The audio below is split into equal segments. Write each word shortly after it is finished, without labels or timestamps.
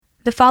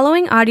The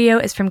following audio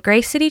is from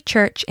Grace City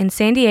Church in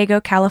San Diego,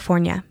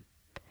 California.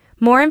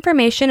 More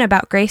information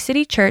about Grace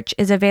City Church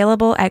is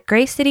available at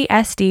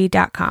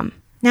gracecitysd.com.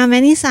 Now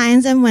many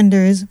signs and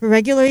wonders were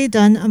regularly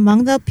done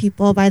among the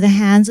people by the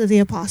hands of the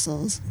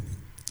apostles,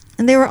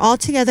 and they were all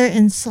together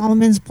in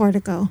Solomon's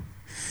portico.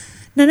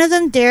 None of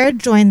them dared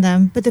join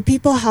them, but the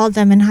people held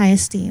them in high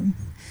esteem.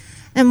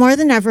 And more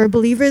than ever,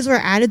 believers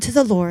were added to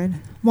the Lord,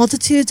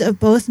 multitudes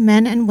of both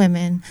men and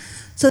women,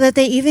 so that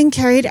they even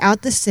carried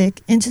out the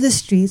sick into the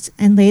streets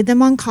and laid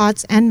them on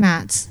cots and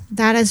mats,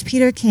 that as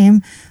Peter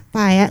came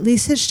by, at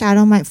least his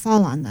shadow might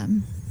fall on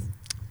them.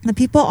 The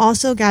people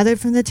also gathered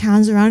from the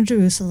towns around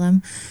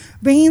Jerusalem,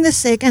 bringing the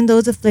sick and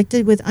those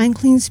afflicted with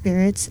unclean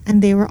spirits,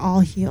 and they were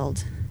all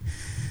healed.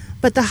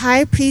 But the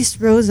high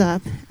priest rose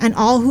up, and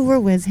all who were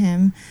with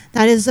him,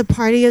 that is the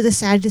party of the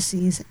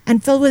Sadducees,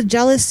 and filled with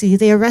jealousy,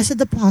 they arrested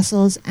the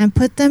apostles and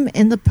put them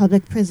in the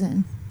public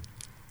prison.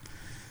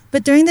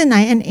 But during the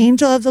night, an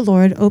angel of the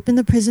Lord opened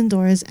the prison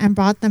doors and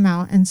brought them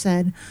out and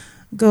said,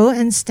 "Go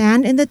and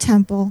stand in the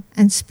temple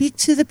and speak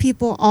to the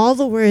people all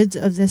the words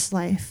of this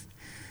life."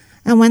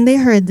 And when they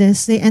heard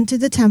this, they entered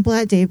the temple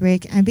at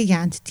daybreak and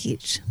began to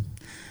teach.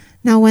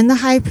 Now when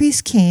the high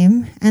priest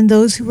came and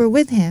those who were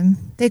with him,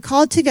 they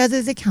called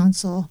together the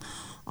council,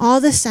 all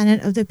the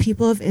senate of the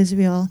people of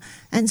Israel,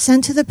 and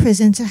sent to the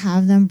prison to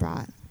have them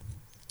brought.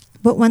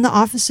 But when the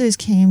officers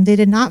came, they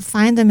did not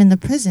find them in the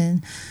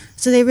prison.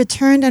 So they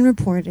returned and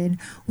reported,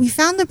 "We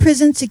found the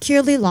prison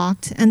securely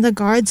locked and the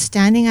guards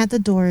standing at the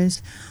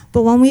doors,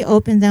 but when we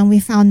opened them, we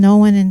found no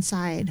one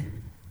inside."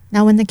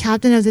 Now when the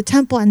captain of the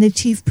temple and the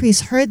chief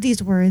priests heard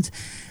these words,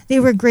 they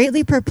were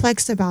greatly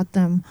perplexed about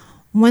them,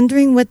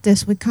 wondering what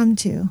this would come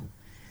to.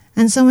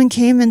 And someone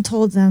came and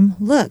told them,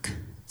 "Look,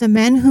 the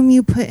men whom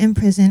you put in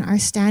prison are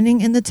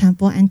standing in the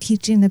temple and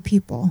teaching the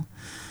people."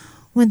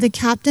 When the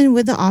captain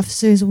with the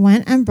officers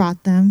went and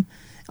brought them,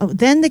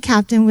 Then the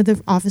captain with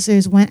the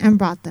officers went and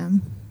brought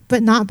them,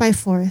 but not by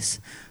force,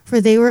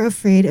 for they were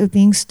afraid of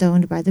being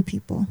stoned by the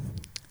people.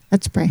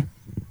 Let's pray.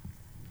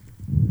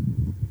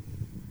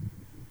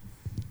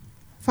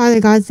 Father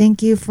God,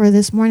 thank you for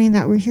this morning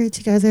that we're here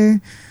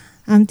together.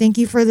 Thank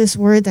you for this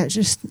word that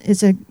just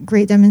is a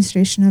great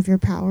demonstration of your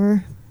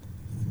power.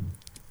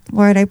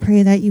 Lord, I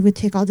pray that you would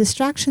take all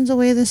distractions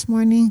away this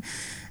morning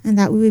and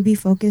that we would be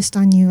focused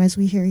on you as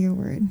we hear your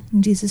word.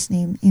 In Jesus'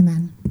 name,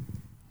 amen.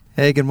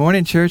 Hey, good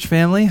morning, church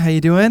family. How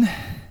you doing?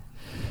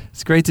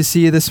 It's great to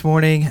see you this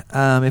morning.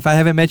 If I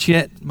haven't met you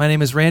yet, my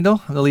name is Randall.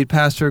 I'm the lead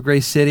pastor of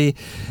Grace City,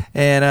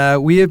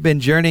 and we have been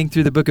journeying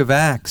through the book of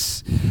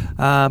Acts.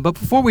 But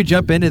before we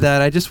jump into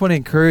that, I just want to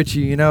encourage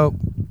you,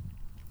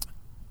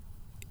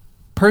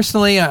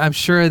 personally, I'm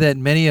sure that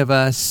many of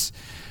us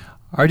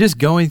are just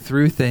going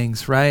through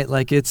things, right?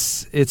 Like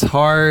it's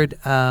hard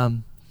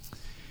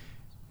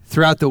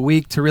throughout the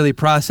week to really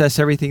process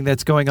everything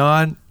that's going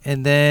on,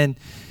 and then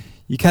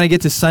you kind of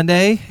get to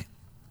Sunday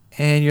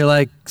and you're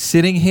like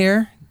sitting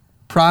here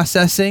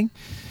processing.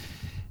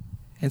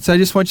 And so I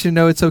just want you to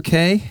know it's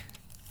okay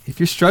if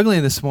you're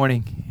struggling this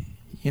morning.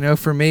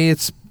 For me,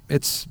 it's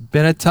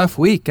been a tough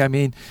week. I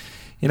mean,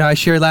 I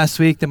shared last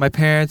week that my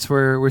parents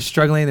were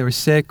struggling. They were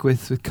sick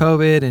with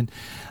COVID, and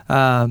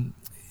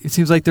it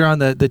seems like they're on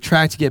the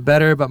track to get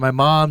better, but my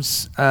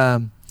mom's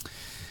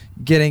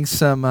getting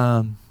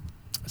some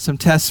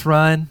tests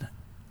run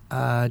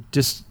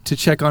just to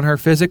check on her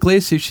physically,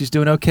 see if she's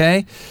doing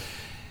okay.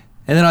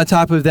 And then on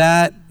top of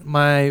that,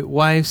 my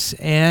wife's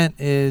aunt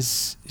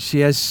she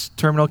has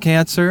terminal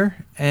cancer,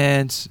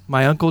 and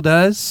my uncle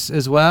does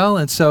as well.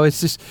 And so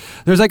it's just,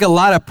 there's like a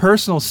lot of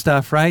personal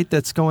stuff, right,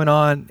 that's going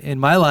on in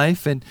my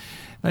life. And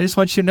I just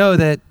want you to know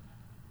that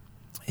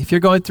if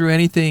you're going through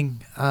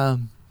anything, that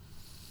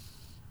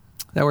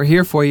we're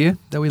here for you,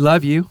 that we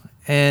love you,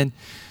 and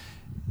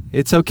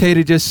it's okay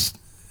to just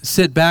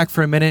sit back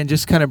for a minute and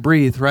just kind of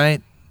breathe,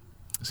 right?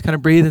 Just kind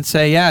of breathe and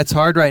say, yeah, it's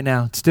hard right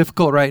now. It's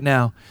difficult right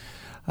now.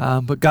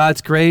 But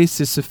God's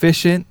grace is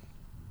sufficient.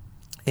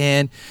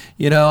 And,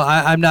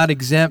 I'm not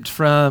exempt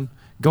from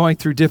going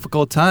through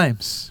difficult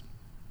times.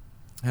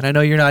 And I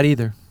know you're not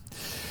either.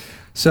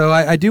 So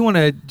I do want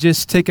to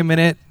just take a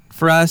minute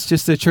for us,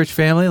 just the church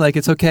family. Like,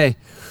 it's okay.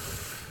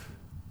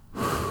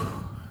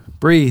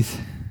 Breathe.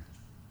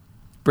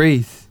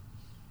 Breathe.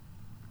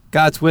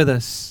 God's with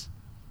us.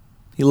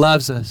 He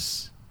loves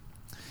us.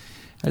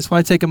 I just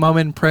want to take a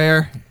moment in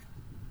prayer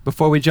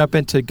before we jump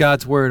into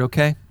God's word,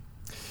 okay?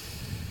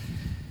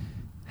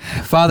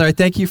 Father, I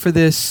thank you for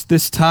this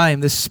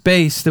time, this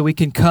space that we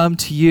can come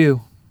to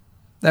you,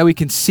 that we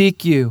can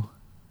seek you,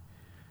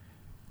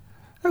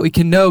 that we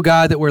can know,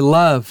 God, that we're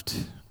loved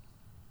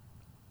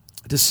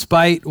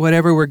despite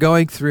whatever we're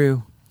going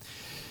through.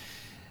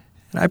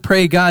 And I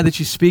pray, God, that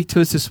you speak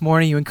to us this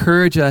morning, you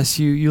encourage us,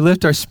 you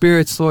lift our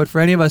spirits, Lord,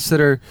 for any of us that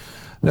are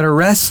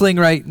wrestling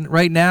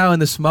right now in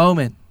this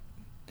moment.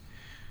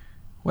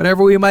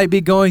 Whatever we might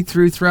be going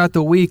through throughout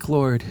the week,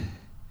 Lord.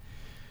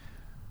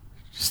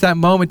 Just that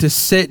moment to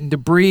sit and to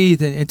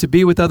breathe and to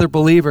be with other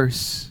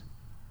believers.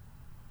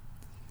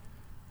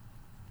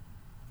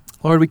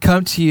 Lord, we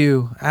come to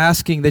you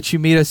asking that you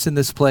meet us in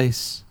this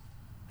place.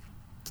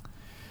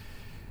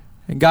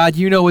 And God,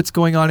 you know what's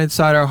going on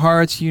inside our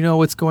hearts. You know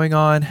what's going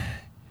on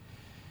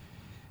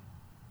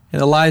in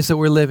the lives that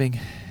we're living.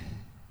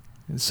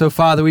 And so,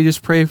 Father, we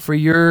just pray for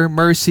your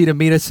mercy to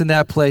meet us in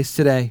that place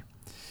today.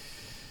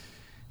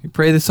 We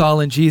pray this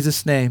all in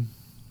Jesus' name.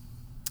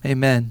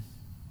 Amen.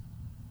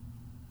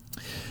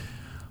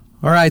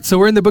 All right, so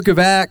we're in the book of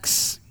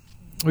Acts.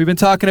 We've been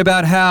talking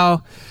about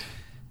how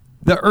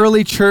the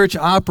early church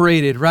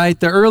operated, right?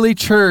 The early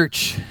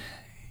church,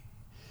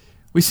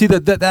 we see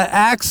that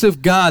acts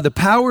of God, the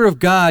power of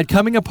God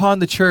coming upon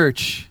the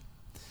church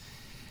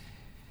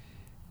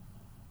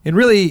in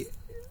really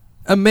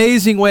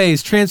amazing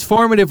ways,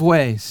 transformative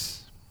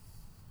ways.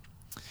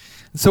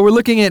 And so we're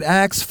looking at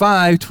Acts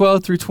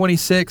 5:12 through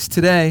 26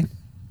 today.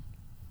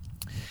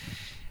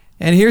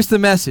 And here's the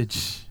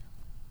message.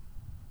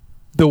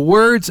 The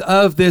words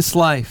of this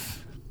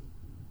life.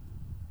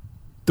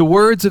 The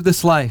words of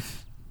this life.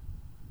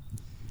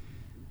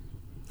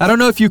 I don't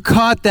know if you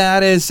caught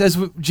that as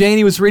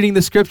Janie was reading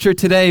the scripture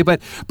today,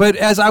 but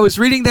as I was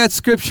reading that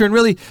scripture and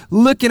really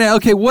looking at,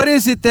 okay, what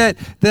is it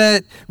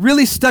that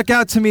really stuck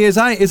out to me as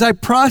I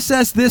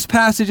processed this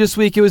passage this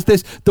week? It was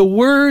this, the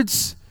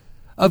words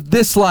of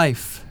this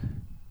life.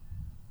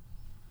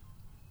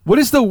 What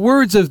does the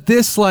words of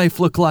this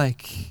life look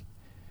like?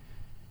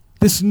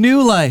 This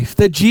new life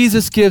that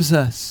Jesus gives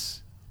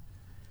us,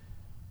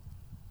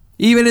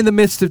 even in the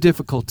midst of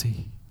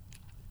difficulty.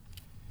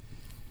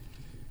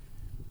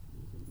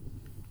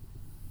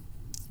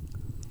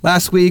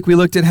 Last week, we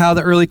looked at how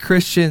the early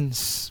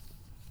Christians,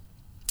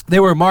 they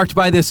were marked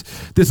by this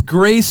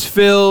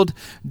grace-filled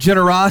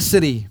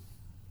generosity,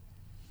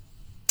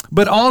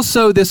 but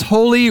also this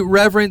holy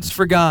reverence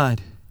for God.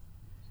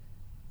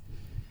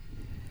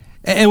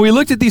 And we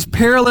looked at these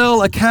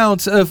parallel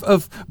accounts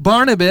of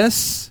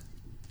Barnabas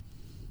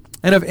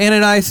and of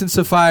Ananias and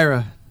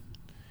Sapphira.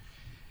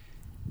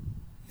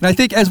 And I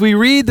think as we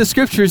read the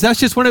scriptures, that's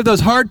just one of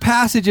those hard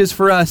passages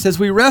for us as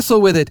we wrestle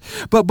with it.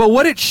 But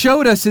what it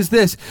showed us is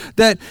this,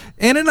 that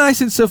Ananias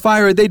and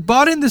Sapphira, they'd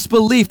bought in this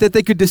belief that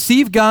they could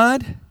deceive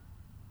God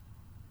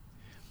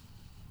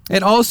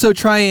and also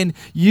try and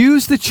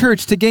use the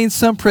church to gain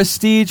some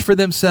prestige for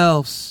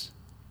themselves.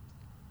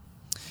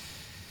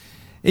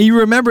 And you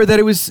remember that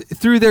it was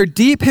through their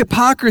deep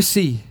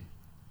hypocrisy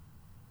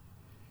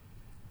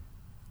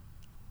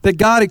that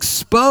God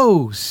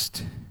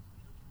exposed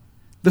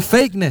the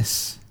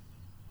fakeness.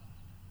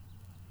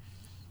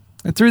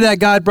 And through that,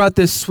 God brought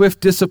this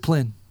swift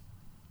discipline.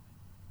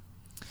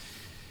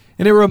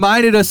 And it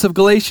reminded us of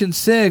Galatians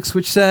 6,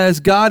 which says,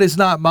 God is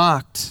not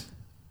mocked.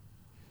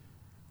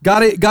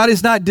 God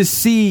is not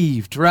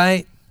deceived,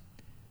 right?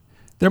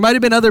 There might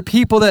have been other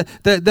people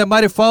that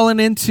might have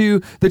fallen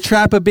into the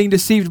trap of being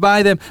deceived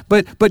by them,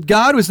 but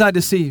God was not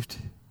deceived.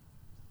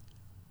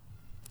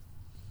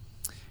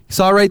 He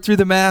saw right through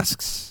the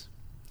masks,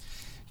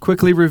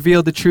 quickly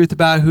revealed the truth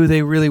about who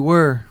they really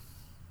were.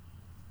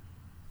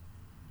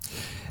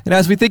 And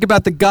as we think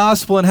about the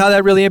gospel and how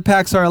that really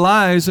impacts our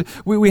lives,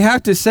 we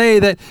have to say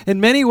that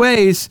in many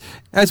ways,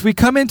 as we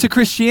come into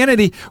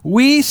Christianity,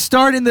 we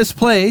start in this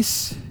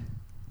place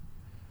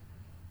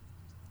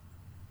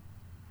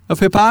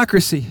of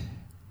hypocrisy,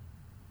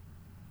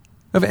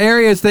 of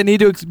areas that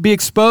need to be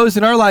exposed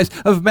in our lives,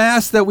 of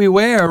masks that we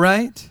wear,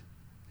 right?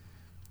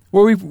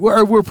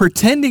 Where we're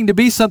pretending to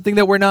be something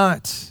that we're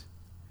not.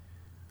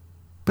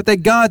 But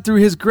that God,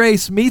 through his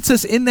grace, meets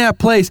us in that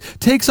place,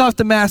 takes off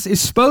the mask,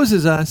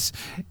 exposes us,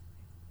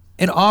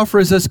 and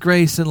offers us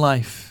grace in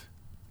life.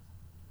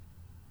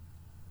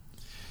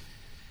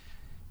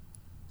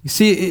 You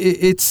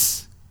see,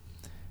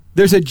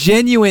 there's a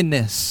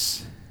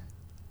genuineness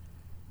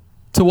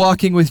to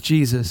walking with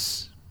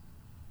Jesus.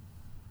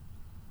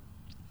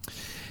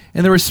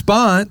 And the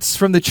response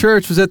from the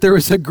church was that there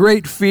was a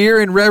great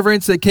fear and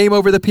reverence that came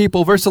over the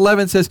people. Verse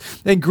 11 says,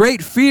 and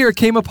great fear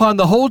came upon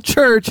the whole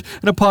church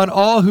and upon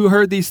all who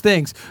heard these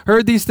things.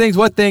 Heard these things,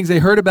 what things? They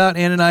heard about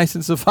Ananias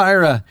and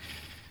Sapphira.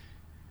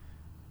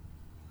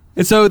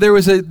 And so there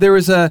was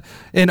an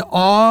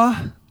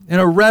awe and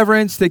a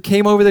reverence that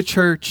came over the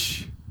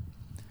church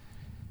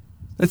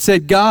that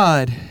said,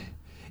 God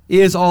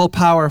is all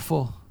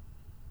powerful.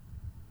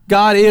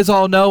 God is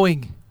all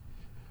knowing.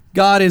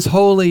 God is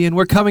holy, and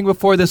we're coming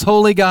before this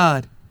holy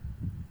God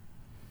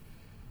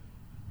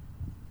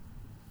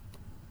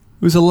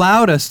who's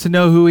allowed us to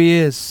know who he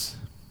is.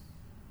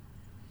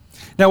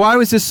 Now, why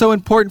was this so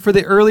important for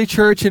the early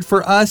church and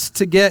for us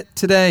to get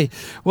today?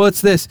 Well,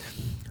 it's this.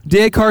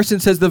 D.A. Carson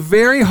says, the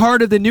very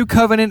heart of the new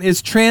covenant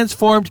is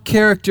transformed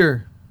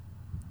character.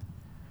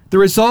 The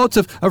results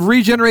of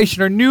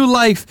regeneration or new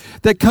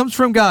life that comes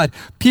from God.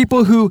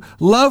 People who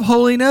love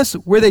holiness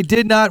where they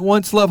did not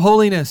once love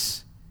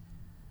holiness.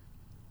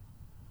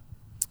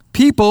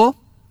 People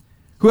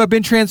who have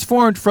been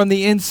transformed from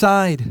the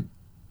inside.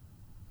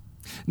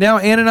 Now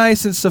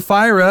Ananias and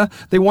Sapphira,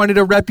 they wanted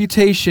a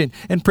reputation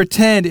and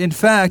pretend, in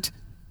fact,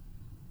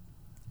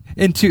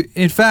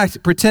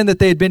 pretend that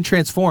they had been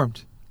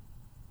transformed.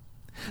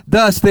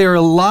 Thus, they are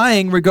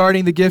lying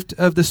regarding the gift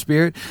of the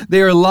Spirit.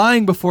 They are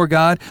lying before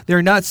God. They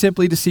are not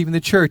simply deceiving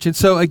the church. And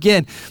so,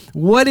 again,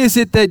 what is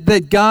it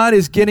that God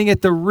is getting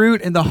at the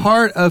root and the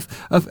heart of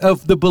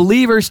the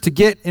believers to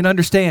get and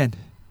understand?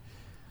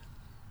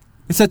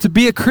 It's that to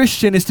be a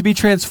Christian is to be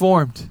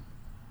transformed.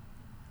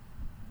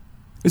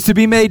 It's to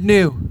be made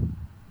new.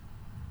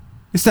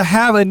 It's to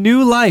have a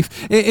new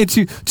life and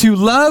to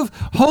love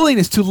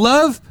holiness, to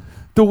love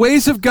the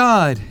ways of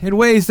God in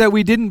ways that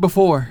we didn't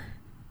before.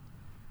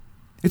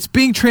 It's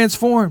being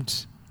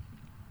transformed.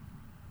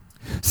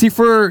 See,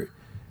 for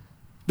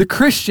the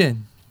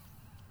Christian,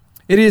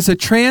 it is a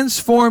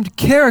transformed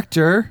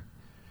character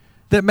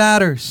that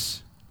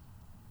matters.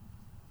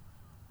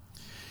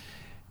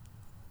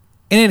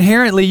 And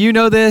inherently, you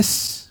know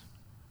this,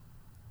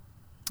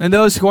 and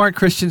those who aren't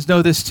Christians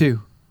know this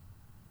too.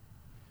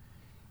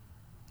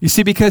 You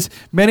see, because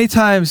many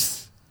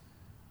times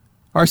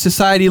our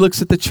society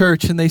looks at the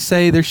church and they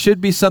say there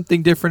should be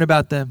something different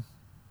about them.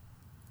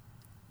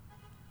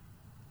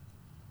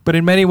 But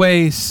in many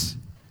ways,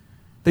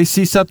 they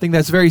see something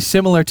that's very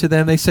similar to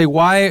them. They say,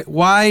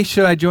 why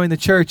should I join the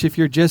church if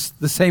you're just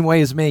the same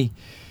way as me?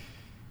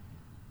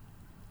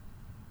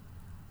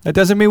 That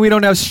doesn't mean we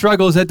don't have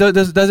struggles. That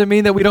doesn't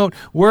mean that we don't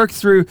work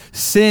through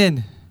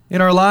sin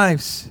in our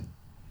lives.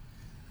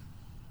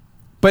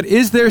 But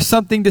is there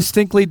something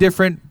distinctly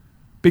different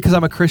because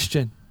I'm a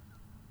Christian?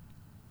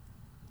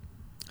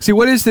 See,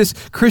 what is this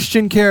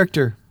Christian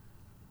character?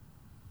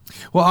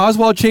 Well,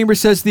 Oswald Chambers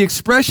says the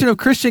expression of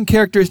Christian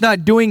character is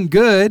not doing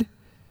good,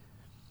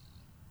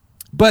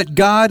 but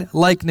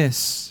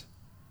God-likeness.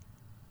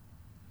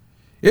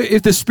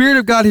 If the Spirit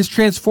of God has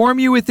transformed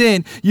you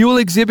within, you will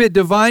exhibit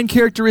divine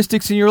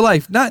characteristics in your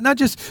life, not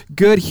just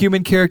good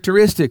human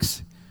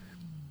characteristics.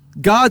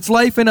 God's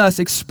life in us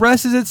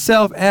expresses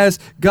itself as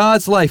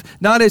God's life,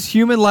 not as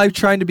human life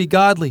trying to be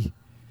godly.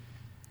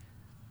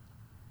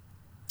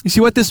 You see,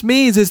 what this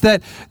means is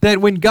that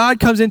when God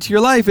comes into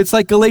your life, it's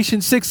like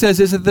Galatians 6 says,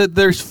 is that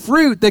there's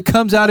fruit that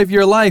comes out of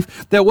your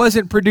life that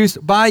wasn't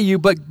produced by you,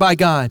 but by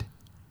God.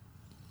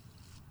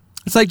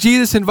 It's like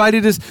Jesus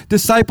invited his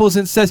disciples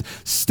and says,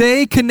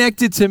 stay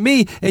connected to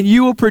me and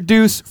you will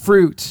produce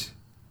fruit.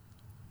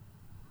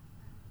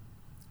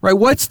 Right?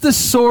 What's the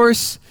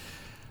source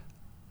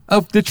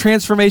of the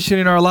transformation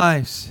in our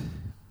lives?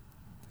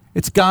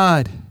 It's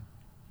God.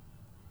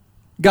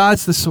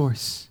 God's the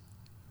source.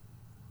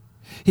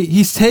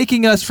 He's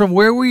taking us from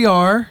where we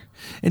are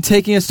and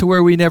taking us to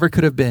where we never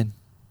could have been.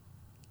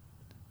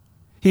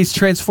 He's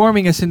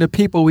transforming us into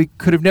people we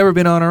could have never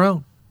been on our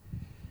own.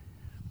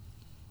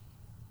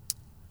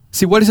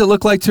 See, what does it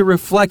look like to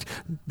reflect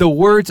the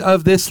words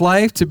of this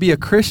life, to be a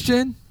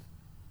Christian?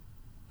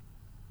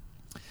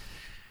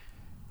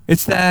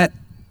 It's that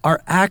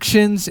our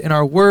actions and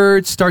our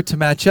words start to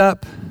match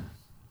up,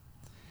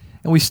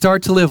 and we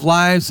start to live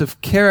lives of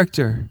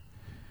character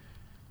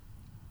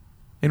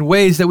in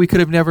ways that we could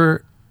have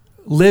never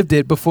lived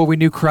it before we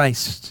knew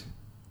Christ.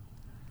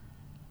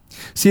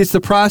 See, it's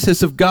the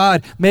process of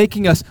God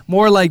making us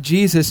more like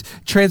Jesus,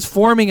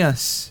 transforming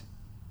us,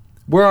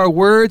 where our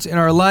words and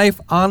our life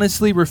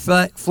honestly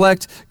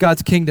reflect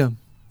God's kingdom.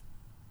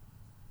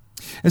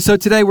 And so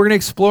today we're going to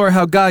explore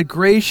how God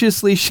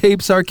graciously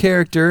shapes our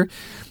character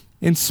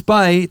in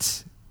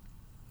spite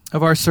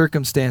of our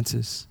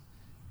circumstances.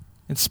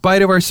 In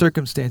spite of our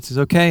circumstances,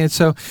 okay? And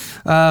so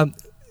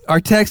our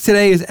text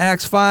today is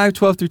Acts 5,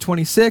 12 through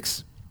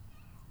 26.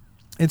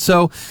 And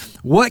so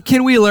what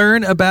can we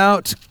learn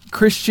about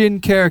Christian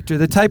character,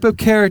 the type of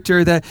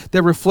character that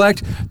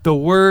reflect the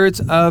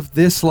words of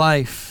this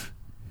life?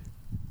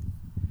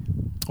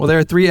 Well, there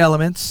are three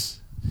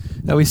elements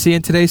that we see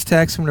in today's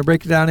text. I'm going to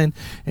break it down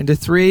into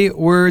three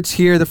words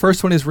here. The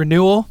first one is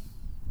renewal.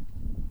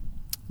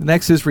 The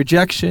next is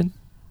rejection.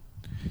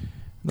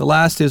 The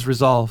last is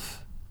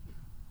resolve.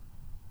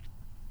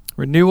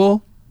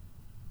 Renewal,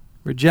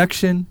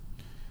 rejection,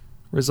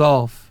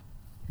 resolve.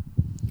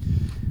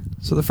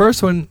 So the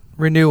first one,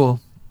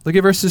 renewal. Look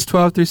at verses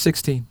 12 through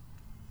 16.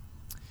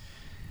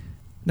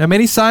 Now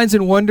many signs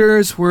and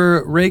wonders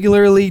were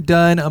regularly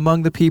done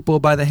among the people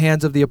by the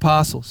hands of the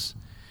apostles.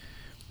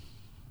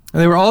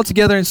 And they were all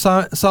together in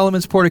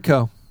Solomon's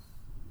portico.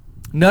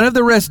 None of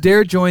the rest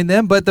dared join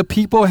them, but the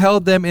people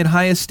held them in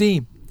high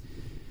esteem.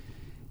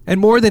 And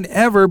more than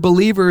ever,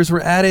 believers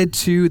were added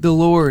to the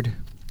Lord.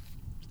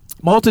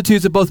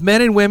 Multitudes of both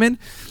men and women,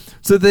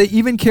 so they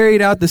even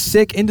carried out the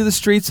sick into the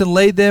streets and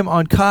laid them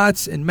on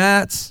cots and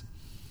mats,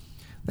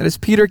 that as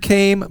Peter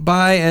came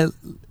by,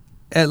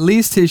 at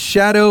least his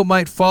shadow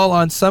might fall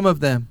on some of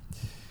them.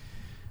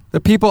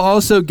 The people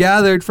also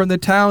gathered from the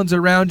towns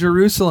around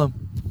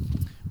Jerusalem,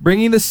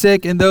 bringing the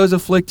sick and those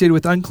afflicted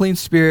with unclean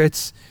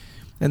spirits,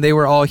 and they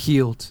were all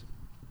healed.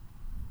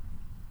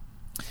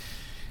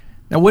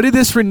 Now, what did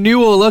this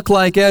renewal look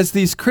like as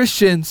these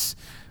Christians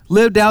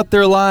lived out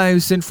their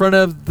lives in front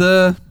of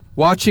the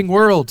watching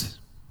world?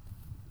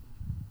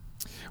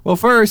 Well,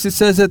 first, it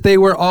says that they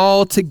were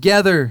all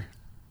together.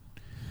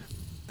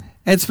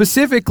 And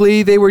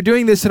specifically, they were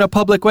doing this in a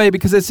public way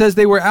because it says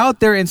they were out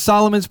there in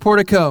Solomon's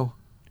portico.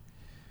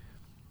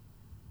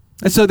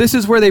 And so this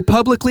is where they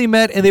publicly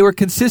met, and they were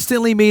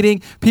consistently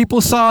meeting.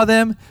 People saw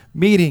them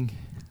meeting.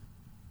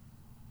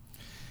 I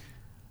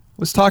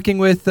was talking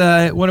with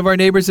one of our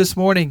neighbors this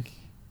morning,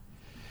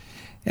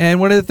 and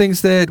one of the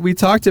things that we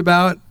talked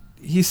about,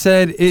 he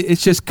said,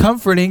 it's just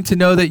comforting to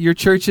know that your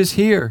church is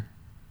here.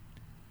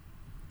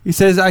 He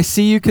says, I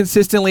see you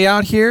consistently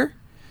out here.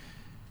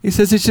 He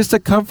says, it's just a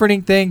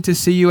comforting thing to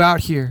see you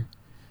out here.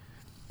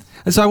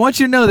 And so I want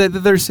you to know that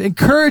there's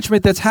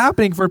encouragement that's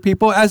happening for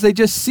people as they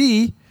just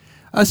see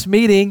us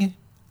meeting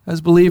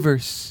as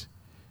believers.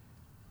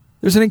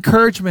 There's an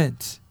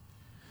encouragement.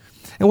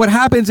 And what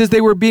happens is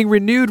they were being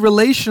renewed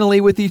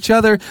relationally with each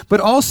other, but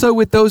also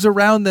with those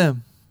around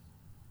them.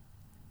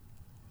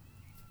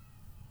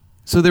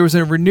 So there was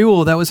a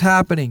renewal that was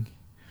happening.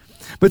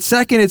 But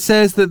second, it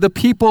says that the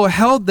people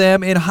held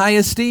them in high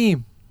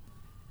esteem.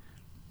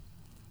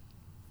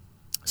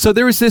 So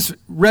there was this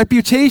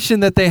reputation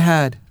that they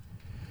had.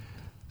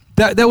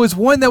 That was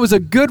one that was a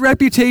good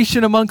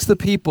reputation amongst the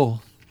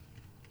people.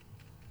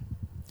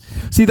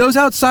 See, those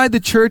outside the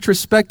church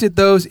respected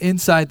those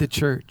inside the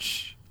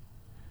church.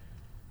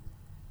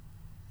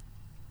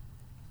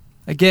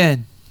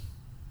 Again,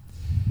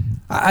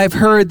 I've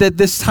heard that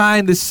this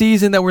time, the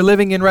season that we're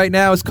living in right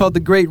now is called the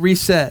Great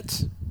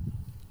Reset.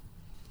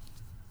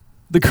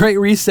 The Great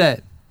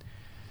Reset.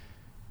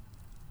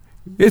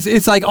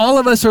 It's like all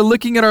of us are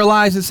looking at our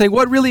lives and saying,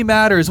 what really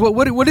matters?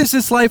 What is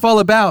this life all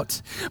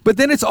about? But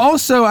then it's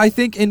also, I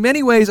think, in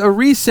many ways, a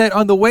reset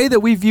on the way that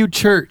we view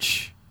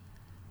church.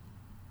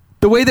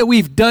 The way that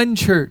we've done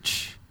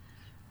church.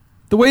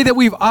 The way that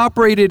we've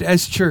operated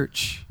as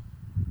church.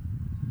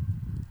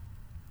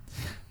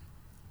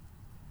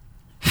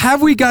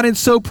 Have we gotten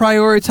so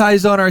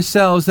prioritized on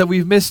ourselves that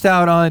we've missed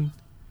out on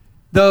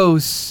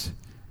those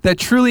that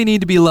truly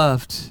need to be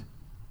loved?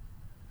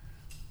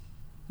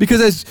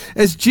 Because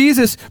as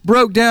Jesus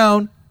broke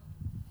down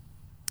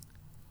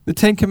the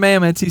Ten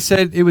Commandments, he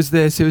said it was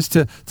this. It was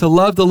to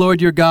love the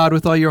Lord your God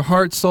with all your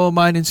heart, soul,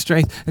 mind, and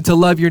strength, and to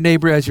love your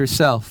neighbor as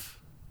yourself.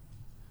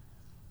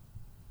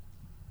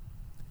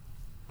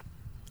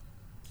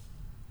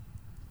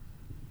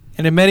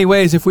 And in many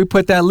ways, if we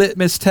put that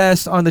litmus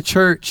test on the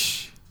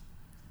church,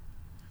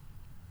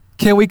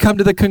 can we come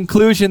to the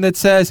conclusion that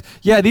says,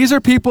 yeah, these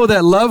are people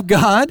that love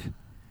God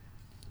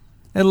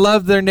and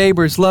love their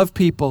neighbors, love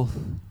people.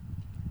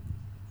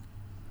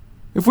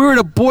 If we were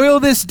to boil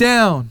this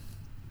down,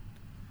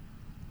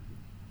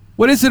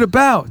 what is it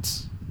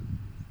about?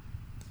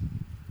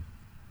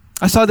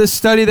 I saw this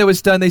study that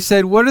was done. They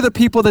said, what are the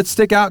people that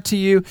stick out to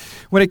you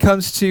when it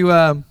comes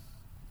to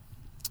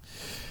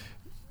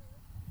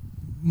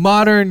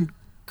modern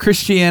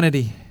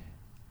Christianity,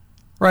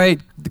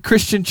 right? The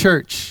Christian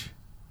church.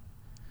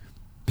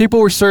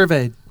 People were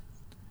surveyed.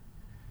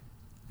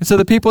 And so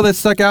the people that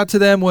stuck out to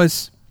them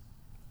was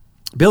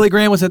Billy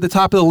Graham was at the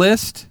top of the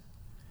list.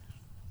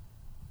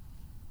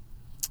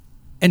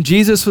 And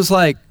Jesus was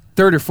like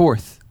third or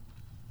fourth.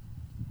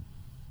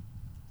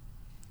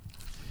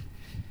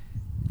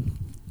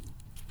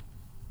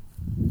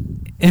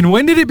 And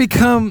when did it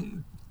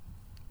become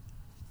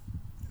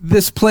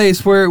this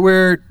place where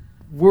we're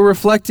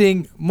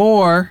reflecting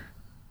more,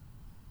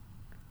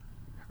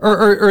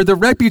 or the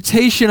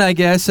reputation, I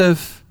guess,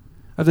 of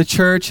the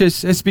church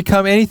has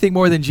become anything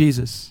more than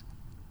Jesus?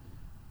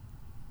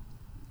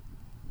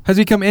 Has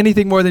become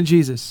anything more than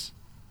Jesus?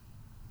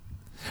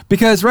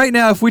 Because right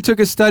now, if we took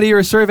a study or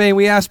a survey and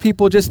we asked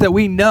people just that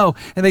we know,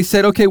 and they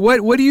said, okay,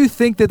 what do you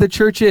think that the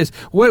church is?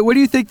 What do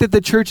you think that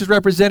the church is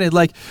represented?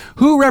 Like,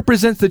 who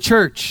represents the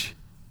church?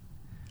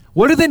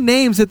 What are the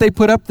names that they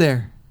put up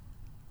there?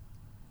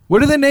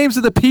 What are the names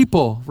of the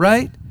people,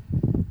 right?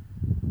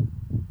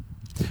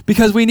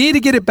 Because we need to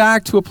get it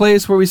back to a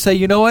place where we say,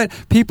 you know what?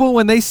 People,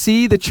 when they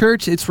see the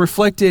church, it's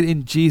reflected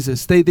in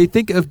Jesus. They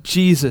think of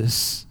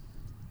Jesus.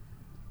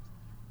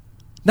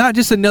 Not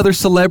just another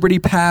celebrity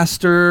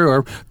pastor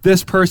or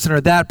this person or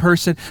that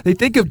person. They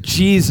think of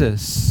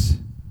Jesus.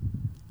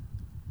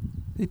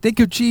 They think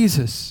of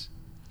Jesus.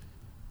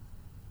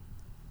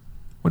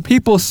 When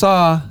people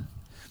saw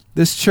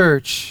this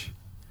church,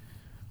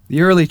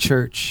 the early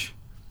church,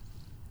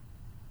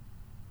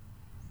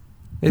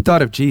 they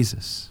thought of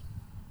Jesus.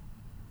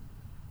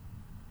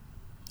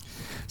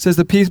 It says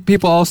the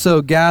people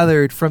also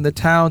gathered from the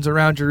towns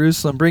around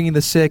Jerusalem, bringing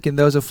the sick and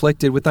those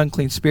afflicted with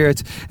unclean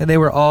spirits, and they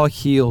were all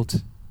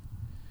healed.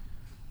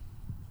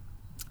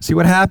 See,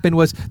 what happened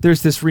was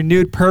there's this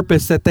renewed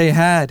purpose that they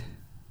had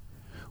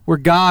where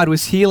God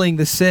was healing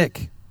the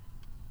sick.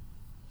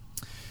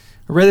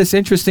 I read this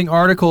interesting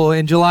article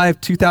in July of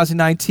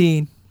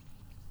 2019.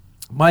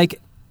 Mike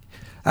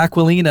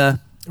Aquilina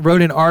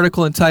wrote an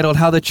article entitled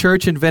How the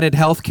Church Invented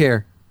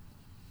Healthcare.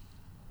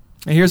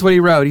 And here's what he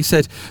wrote. He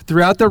said,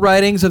 throughout the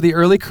writings of the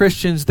early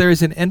Christians, there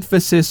is an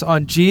emphasis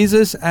on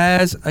Jesus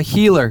as a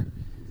healer.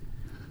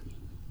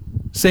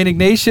 St.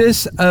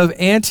 Ignatius of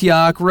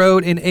Antioch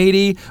wrote in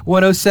AD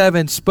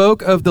 107,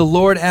 spoke of the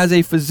Lord as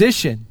a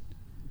physician.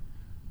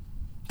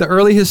 The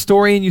early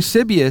historian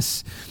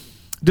Eusebius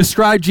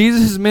described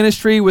Jesus'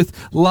 ministry with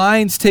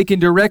lines taken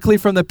directly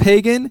from the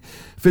pagan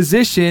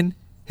physician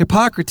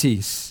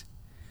Hippocrates.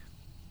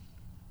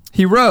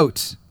 He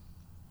wrote,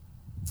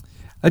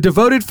 "A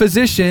devoted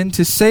physician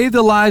to save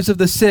the lives of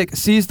the sick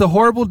sees the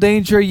horrible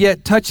danger,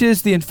 yet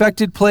touches the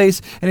infected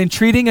place, and in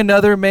treating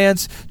another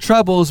man's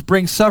troubles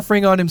brings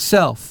suffering on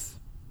himself."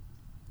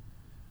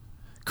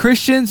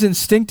 Christians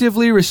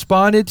instinctively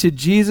responded to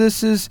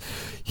Jesus'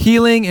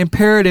 healing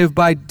imperative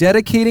by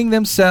dedicating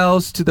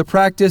themselves to the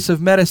practice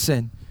of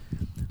medicine.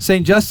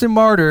 St. Justin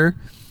Martyr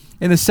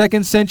in the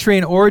 2nd century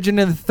and Origen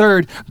in the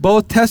 3rd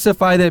both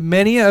testify that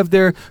many of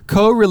their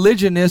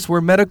co-religionists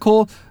were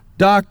medical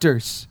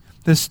doctors.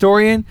 The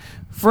historian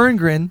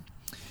Ferngren,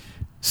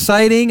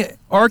 citing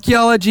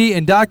archaeology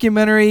and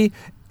documentary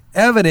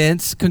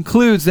evidence,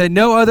 concludes that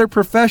no other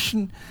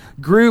profession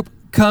group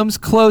comes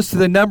close to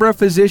the number of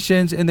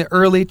physicians in the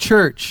early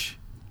church.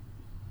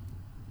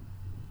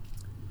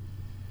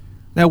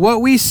 Now,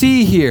 what we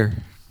see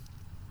here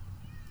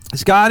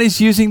is God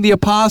is using the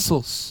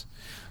apostles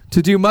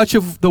to do much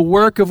of the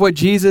work of what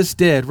Jesus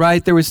did,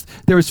 right? There was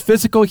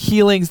physical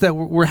healings that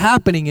were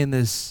happening in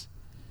this.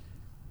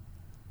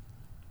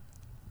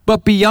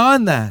 But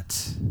beyond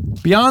that,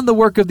 beyond the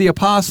work of the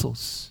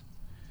apostles,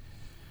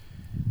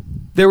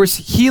 there was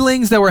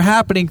healings that were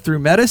happening through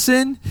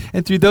medicine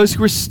and through those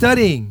who were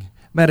studying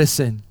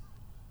medicine.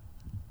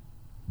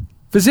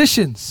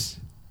 Physicians,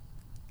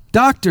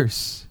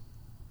 doctors.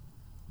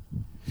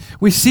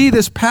 We see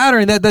this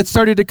pattern that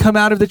started to come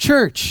out of the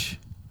church.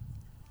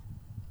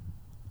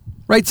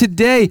 Right,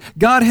 today,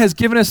 God has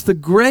given us the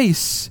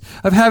grace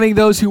of having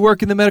those who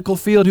work in the medical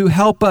field who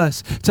help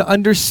us to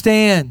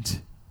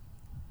understand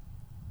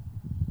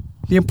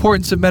the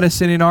importance of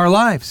medicine in our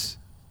lives.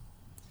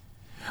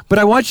 But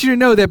I want you to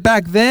know that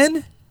back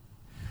then,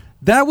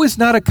 that was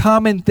not a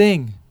common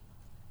thing.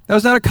 That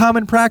was not a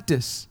common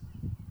practice.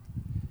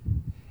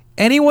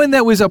 Anyone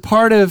that was a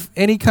part of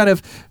any kind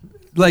of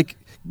like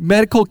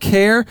medical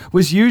care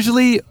was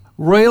usually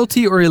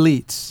royalty or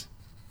elites.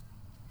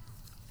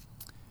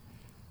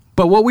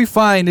 But what we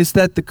find is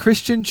that the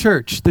Christian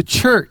church, the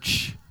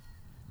church,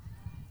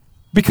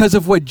 because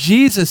of what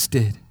Jesus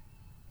did,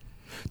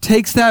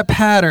 takes that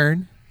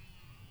pattern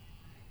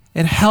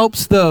and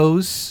helps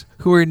those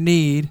who are in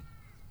need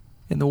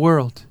in the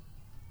world.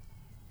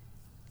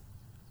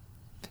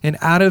 And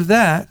out of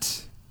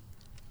that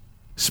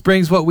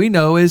springs what we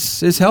know is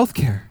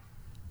healthcare,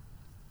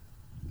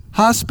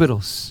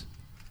 hospitals,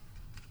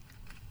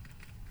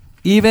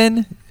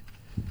 even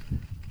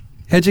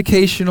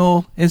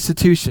educational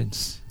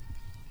institutions.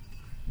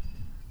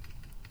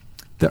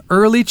 The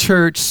early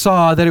church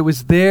saw that it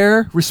was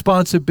their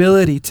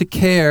responsibility to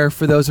care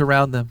for those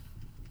around them.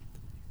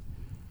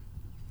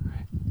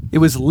 It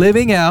was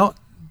living out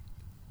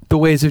the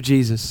ways of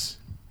Jesus.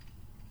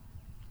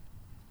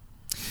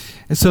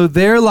 And so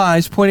their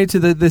lives pointed to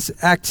this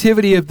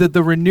activity of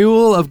the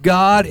renewal of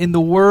God in the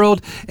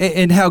world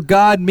and how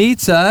God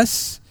meets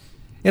us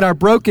in our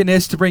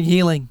brokenness to bring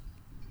healing.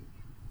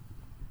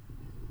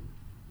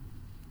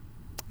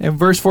 And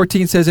verse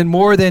 14 says, "And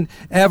more than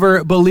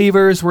ever,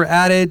 believers were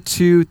added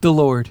to the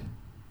Lord."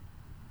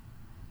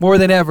 More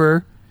than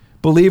ever,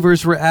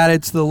 believers were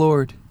added to the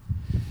Lord.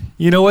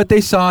 You know what they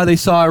saw? They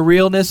saw a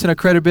realness and a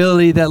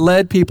credibility that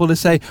led people to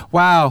say,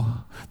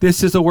 wow,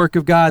 this is a work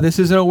of God. This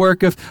isn't a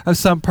work of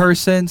some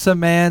person, some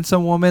man,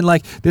 some woman.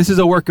 Like, this is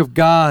a work of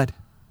God.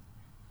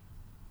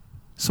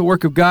 It's a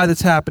work of God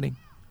that's happening.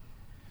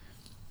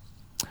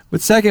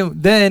 But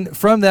second, then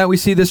from that we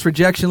see this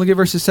rejection. Look at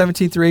verses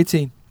 17 through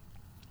 18.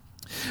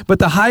 "But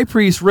the high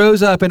priest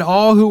rose up, and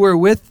all who were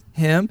with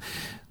him,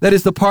 that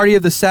is the party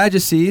of the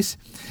Sadducees,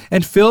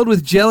 and filled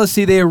with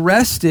jealousy, they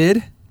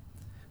arrested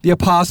the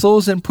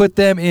apostles and put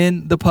them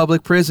in the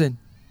public prison."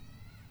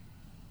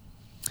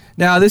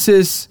 Now, this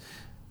is,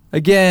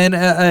 again,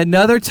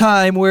 another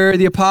time where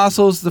the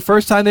apostles, the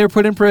first time they were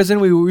put in prison,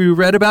 we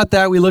read about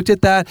that, we looked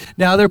at that.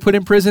 Now they're put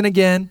in prison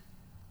again.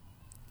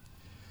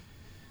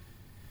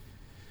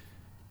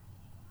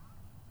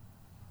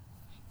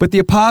 But the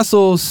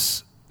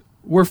apostles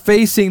were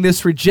facing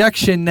this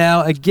rejection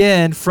now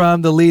again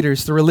from the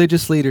leaders, the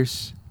religious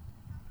leaders.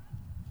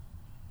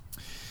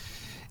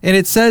 And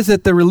it says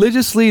that the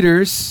religious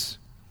leaders,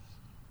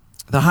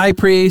 the high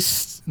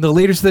priests, the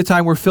leaders of the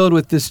time were filled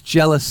with this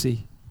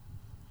jealousy.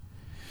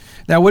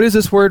 Now, what does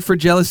this word for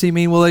jealousy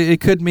mean? Well,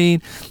 it could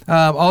mean,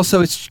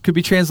 also it could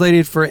be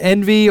translated for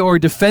envy or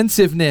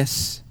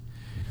defensiveness.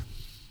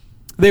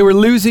 They were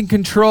losing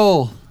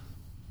control.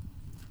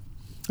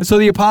 And so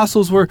the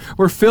apostles were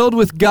filled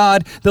with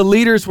God. The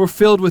leaders were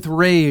filled with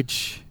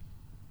rage.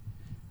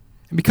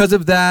 And because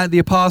of that, the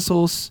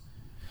apostles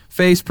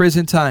faced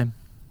prison time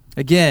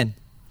again.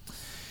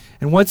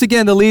 And once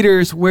again, the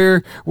leaders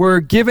were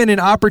given an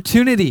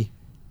opportunity,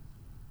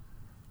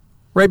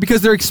 right?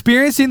 Because they're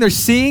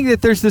seeing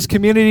that there's this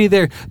community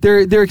there.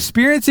 They're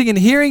experiencing and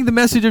hearing the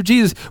message of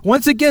Jesus.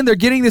 Once again, they're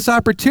getting this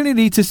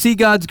opportunity to see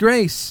God's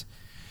grace.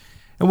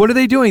 And what are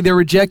they doing? They're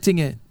rejecting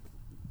it.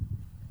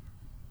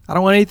 I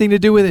don't want anything to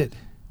do with it.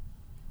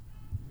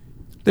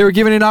 They were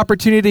given an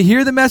opportunity to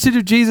hear the message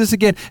of Jesus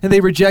again, and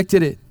they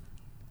rejected it.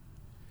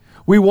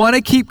 We want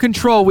to keep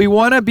control. We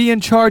want to be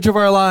in charge of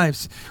our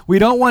lives. We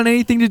don't want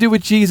anything to do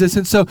with Jesus.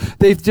 And so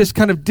they've just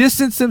kind of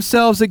distanced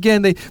themselves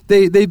again.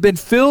 They've been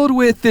filled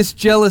with this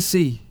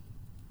jealousy.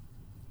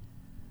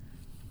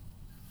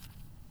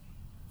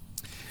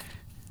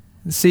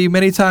 And see,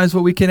 many times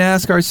what we can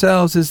ask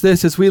ourselves is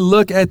this: as we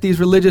look at these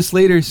religious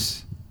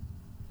leaders,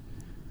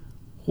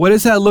 what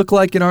does that look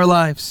like in our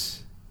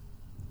lives?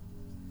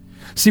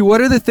 See,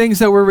 what are the things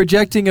that we're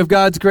rejecting of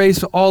God's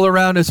grace all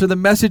around us, or the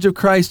message of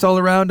Christ all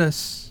around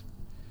us?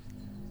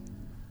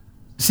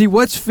 See,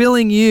 what's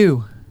filling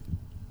you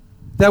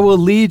that will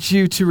lead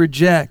you to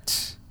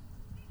reject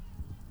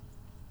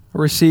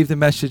or receive the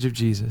message of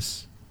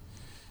Jesus?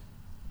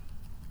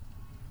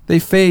 They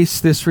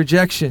face this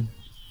rejection.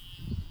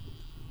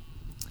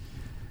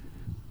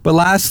 But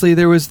lastly,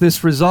 there was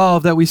this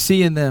resolve that we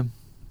see in them.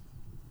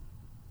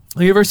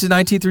 Look at verses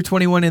 19 through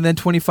 21 and then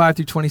 25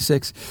 through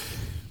 26.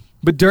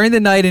 But during the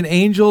night, an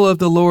angel of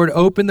the Lord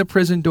opened the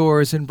prison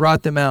doors and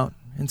brought them out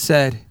and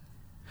said,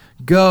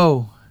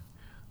 "Go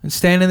and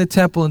stand in the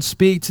temple and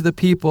speak to the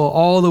people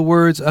all the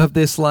words of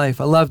this life."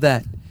 I love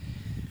that.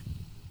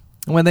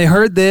 And when they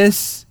heard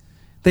this,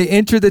 they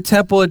entered the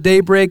temple at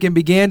daybreak and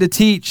began to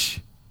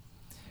teach.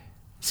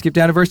 Skip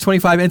down to verse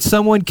 25. And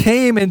someone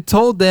came and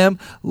told them,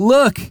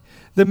 "Look,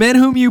 the men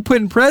whom you put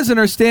in prison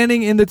are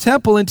standing in the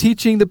temple and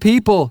teaching the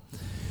people."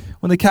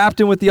 When the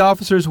captain with the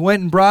officers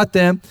went and brought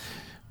them,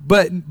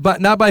 but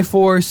not by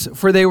force,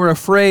 for they were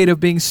afraid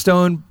of being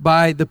stoned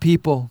by the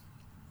people.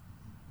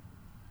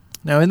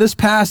 Now in this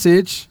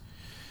passage,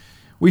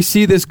 we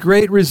see this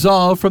great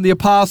resolve from the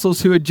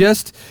apostles who had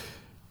just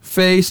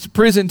faced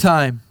prison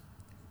time.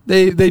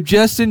 They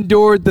just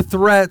endured the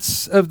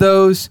threats of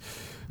those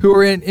who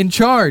were in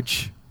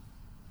charge.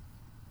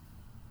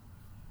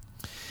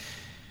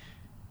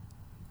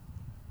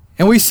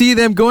 And we see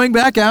them going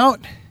back out,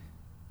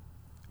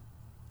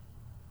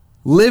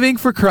 living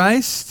for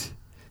Christ,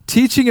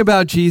 teaching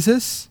about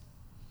Jesus.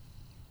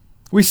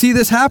 We see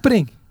this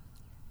happening.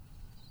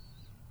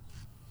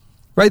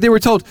 Right? They were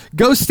told,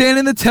 "Go stand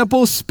in the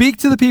temple, speak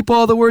to the people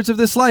all the words of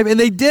this life." And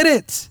they did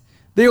it.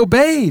 They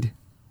obeyed.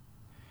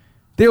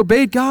 They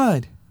obeyed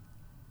God.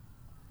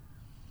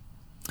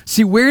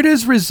 See, where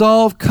does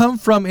resolve come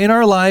from in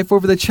our life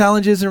over the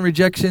challenges and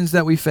rejections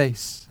that we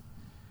face?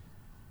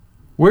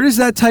 Where does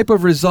that type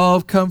of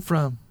resolve come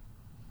from?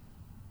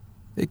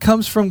 It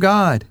comes from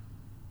God.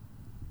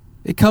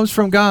 It comes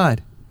from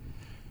God.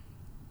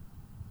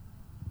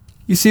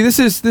 You see, this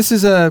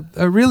is a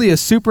really a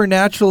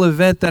supernatural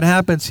event that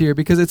happens here,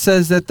 because it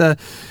says that the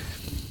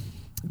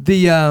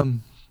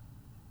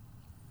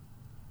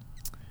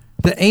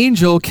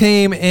angel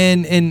came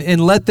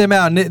and let them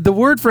out. And the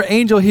word for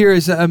angel here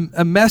is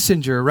a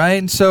messenger, right?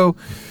 And so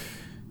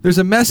there's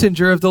a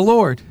messenger of the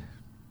Lord.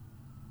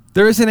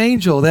 There is an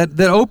angel that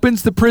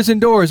opens the prison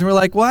doors. And we're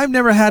like, well, I've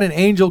never had an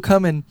angel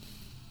come and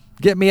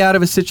get me out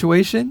of a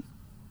situation.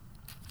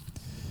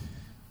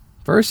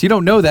 First, you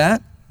don't know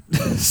that.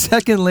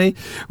 Secondly,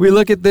 we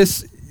look at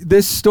this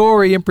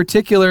story in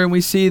particular, and we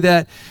see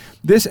that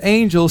this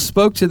angel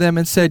spoke to them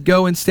and said,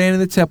 "Go and stand in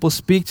the temple,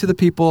 speak to the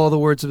people all the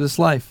words of this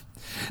life."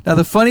 Now,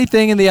 the funny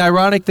thing and the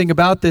ironic thing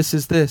about this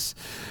is this,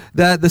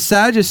 that the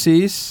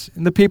Sadducees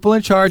and the people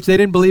in charge, they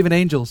didn't believe in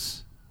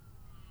angels.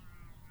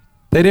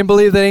 They didn't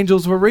believe that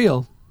angels were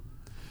real.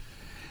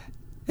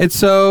 And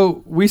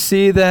so we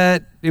see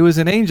that it was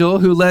an angel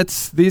who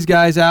lets these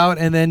guys out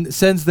and then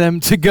sends them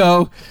to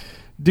go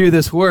do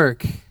this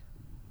work.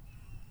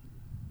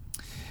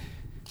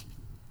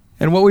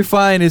 And what we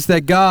find is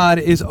that God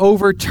is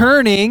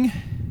overturning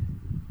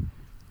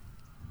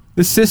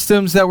the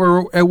systems that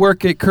were at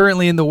work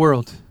currently in the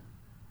world.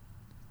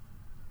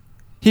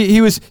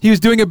 He was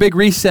doing a big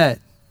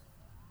reset.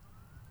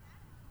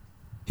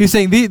 He's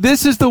saying,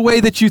 this is the way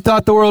that you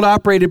thought the world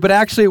operated, but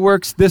actually it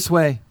works this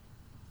way.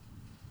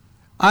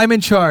 I'm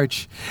in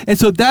charge. And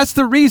so that's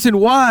the reason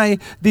why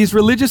these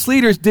religious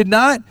leaders did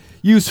not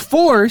use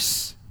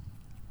force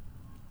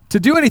to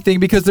do anything,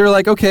 because they're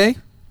like, okay,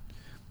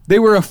 they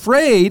were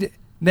afraid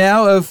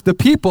now of the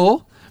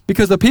people,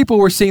 because the people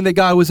were seeing that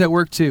God was at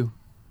work too.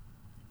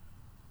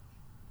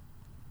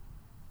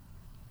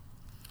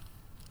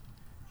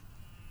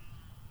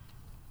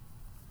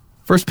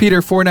 First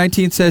Peter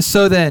 4:19 says,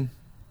 "So then,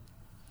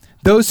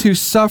 those who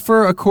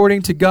suffer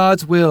according to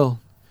God's will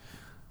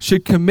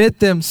should commit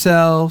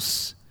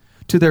themselves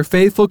to their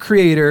faithful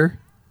Creator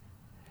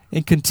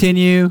and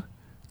continue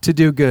to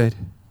do good."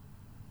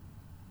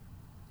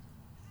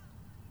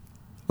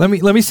 Let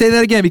me say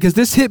that again, because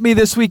this hit me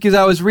this week as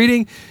I was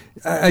reading.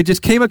 I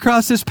just came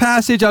across this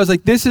passage. I was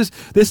like, this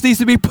needs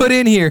to be put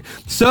in here.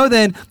 So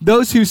then,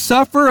 those who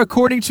suffer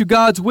according to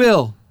God's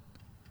will.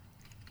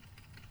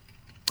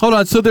 Hold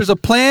on. So there's a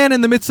plan in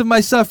the midst of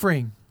my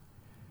suffering.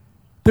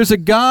 There's a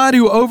God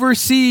who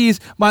oversees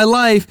my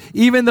life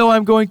even though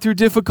I'm going through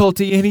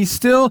difficulty, and He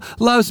still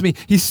loves me.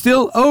 He's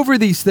still over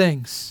these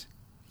things.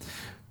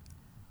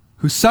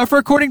 Who suffer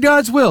according to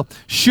God's will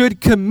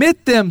should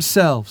commit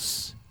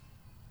themselves.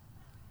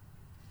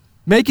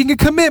 Making a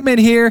commitment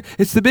here.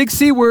 It's the big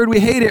C word. We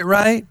hate it,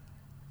 right?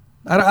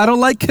 I don't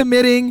like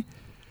committing.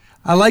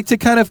 I like to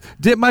kind of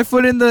dip my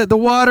foot in the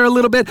water a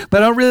little bit,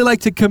 but I don't really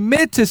like to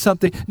commit to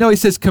something. No, he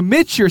says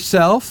commit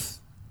yourself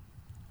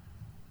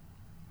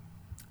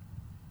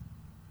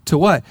to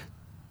what?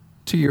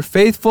 To your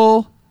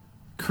faithful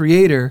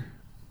Creator.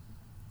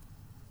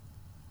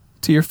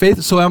 To your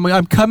faith. So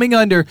I'm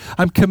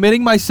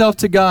committing myself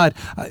to God.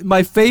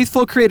 My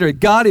faithful Creator.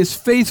 God is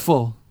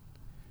faithful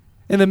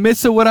in the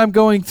midst of what I'm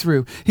going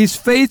through. He's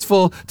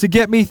faithful to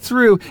get me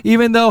through,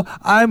 even though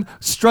I'm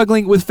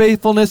struggling with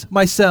faithfulness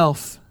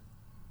myself.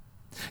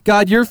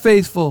 God, you're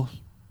faithful.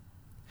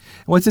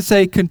 What's it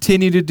say?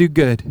 Continue to do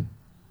good.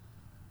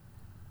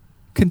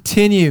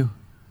 Continue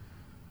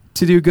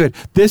to do good.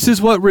 This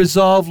is what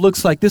resolve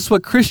looks like. This is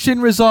what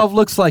Christian resolve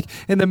looks like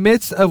in the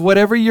midst of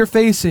whatever you're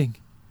facing.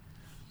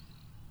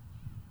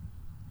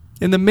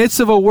 In the midst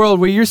of a world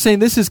where you're saying,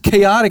 this is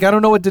chaotic, I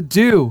don't know what to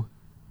do.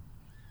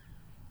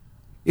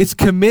 It's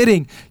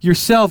committing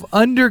yourself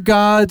under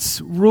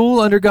God's rule,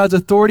 under God's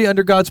authority,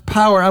 under God's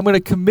power. I'm going to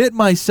commit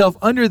myself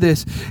under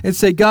this and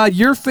say, God,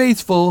 you're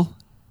faithful,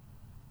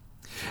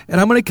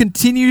 and I'm going to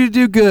continue to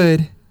do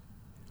good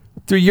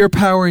through your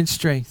power and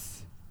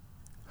strength.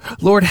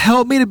 Lord,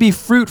 help me to be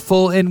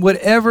fruitful in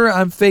whatever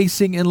I'm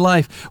facing in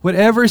life,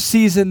 whatever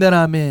season that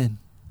I'm in.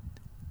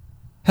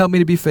 Help me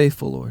to be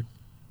faithful, Lord.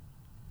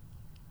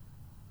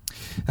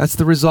 That's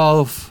the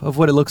resolve of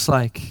what it looks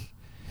like.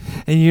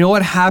 And you know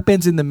what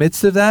happens in the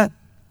midst of that?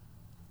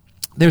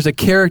 There's a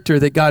character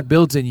that God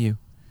builds in you.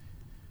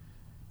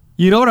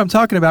 You know what I'm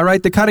talking about,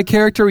 right? The kind of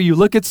character where you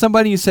look at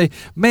somebody and you say,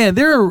 man,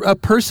 they're a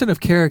person of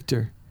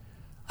character.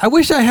 I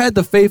wish I had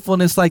the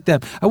faithfulness like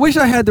them. I wish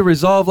I had the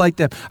resolve like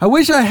them. I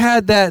wish I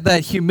had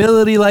that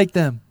humility like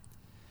them.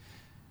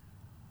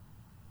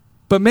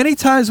 But many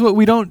times what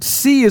we don't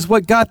see is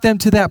what got them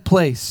to that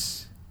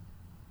place.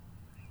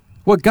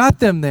 What got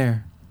them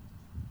there.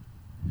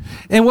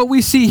 And what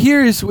we see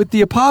here is with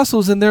the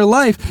apostles in their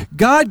life,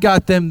 God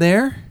got them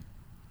there.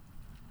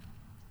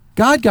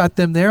 God got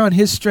them there on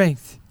his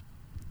strength.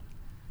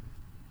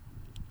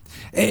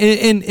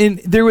 And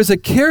there was a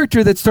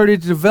character that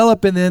started to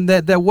develop in them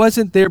that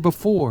wasn't there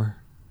before.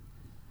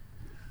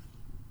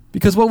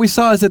 Because what we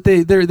saw is that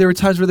there were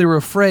times where they were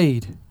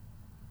afraid,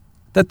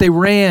 that they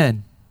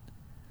ran.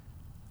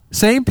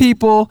 Same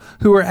people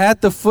who were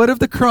at the foot of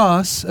the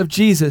cross of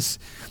Jesus,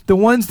 the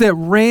ones that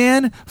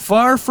ran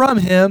far from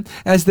him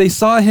as they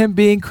saw him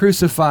being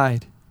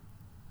crucified.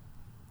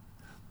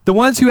 The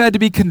ones who had to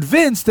be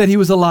convinced that he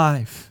was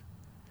alive.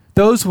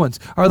 Those ones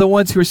are the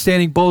ones who are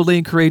standing boldly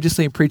and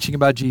courageously and preaching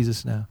about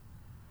Jesus now.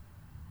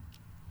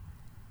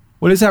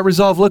 What does that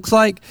resolve look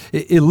like?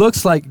 It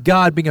looks like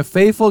God being a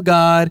faithful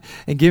God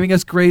and giving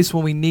us grace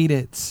when we need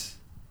it.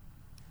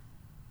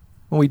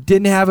 When we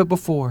didn't have it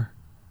before.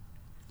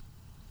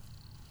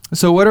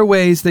 So what are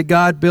ways that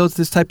God builds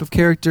this type of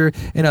character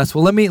in us?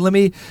 Well, let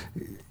me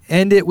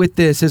end it with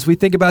this as we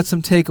think about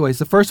some takeaways.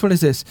 The first one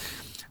is this.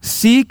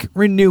 Seek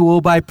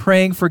renewal by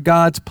praying for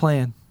God's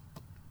plan.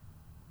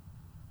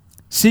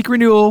 Seek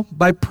renewal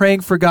by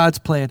praying for God's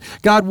plan.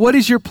 God, what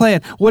is your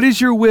plan? What is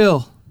your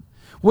will?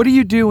 What are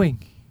you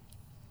doing?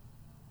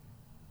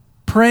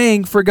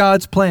 Praying for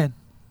God's plan.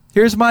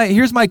 Here's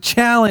my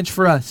challenge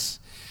for us.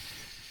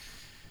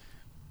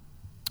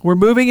 We're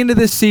moving into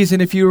this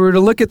season. If you were to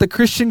look at the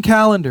Christian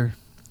calendar,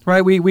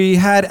 right, we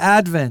had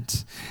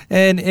Advent.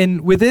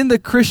 And within the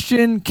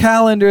Christian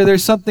calendar,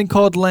 there's something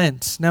called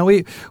Lent. Now,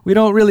 we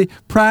don't really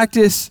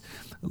practice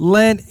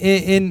Lent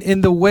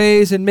in the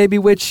ways and maybe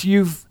which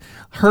you've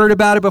heard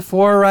about it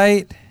before,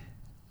 right?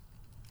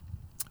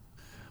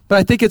 But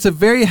I think it's a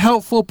very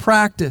helpful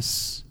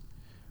practice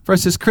for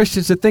us as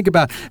Christians to think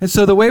about. And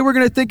so the way we're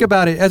going to think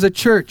about it as a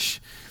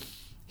church,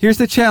 here's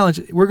the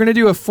challenge. We're going to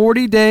do a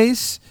 40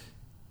 days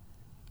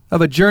of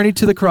a journey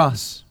to the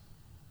cross.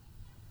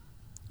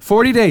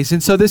 40 days.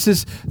 And so this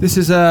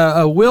is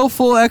a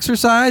willful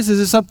exercise. This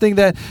is something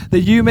that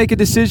you make a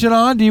decision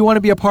on. Do you want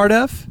to be a part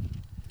of?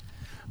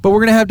 But we're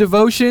going to have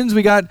devotions.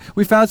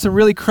 We found some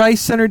really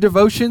Christ-centered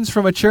devotions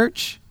from a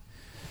church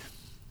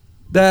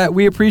that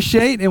we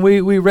appreciate, and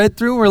we read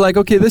through, and we're like,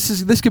 okay,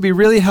 this could be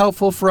really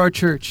helpful for our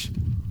church.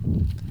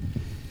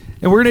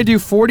 And we're going to do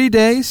 40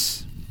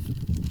 days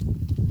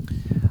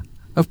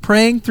of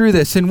praying through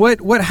this. And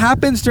what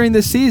happens during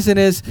this season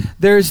is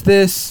there's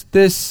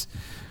this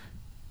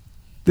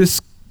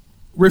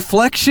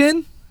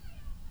reflection,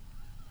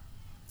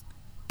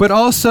 but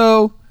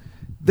also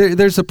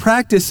there's a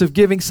practice of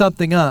giving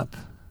something up.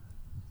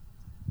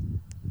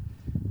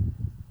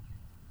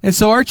 And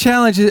so our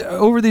challenge is,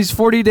 over these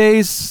 40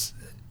 days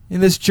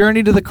in this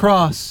journey to the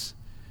cross,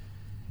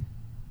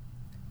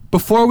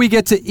 before we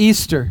get to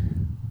Easter,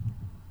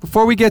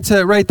 before we get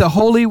to the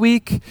Holy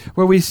Week,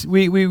 where we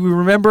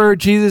remember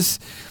Jesus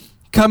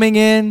coming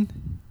in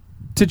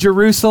to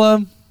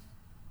Jerusalem,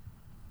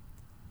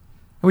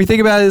 and we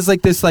think about it as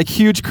like this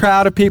huge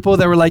crowd of people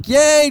that were like,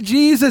 "Yay,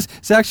 Jesus!"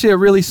 It's actually a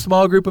really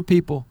small group of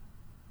people.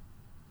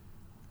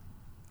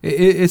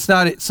 It's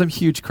not some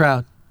huge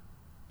crowd.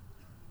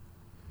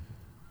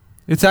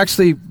 It's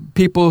actually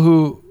people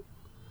who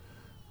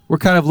were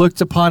kind of looked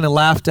upon and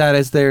laughed at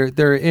as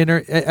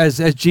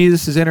as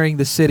Jesus is entering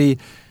the city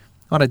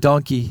on a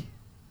donkey.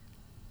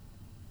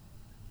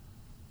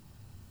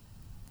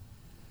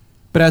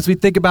 But as we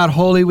think about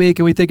Holy Week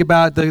and we think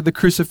about the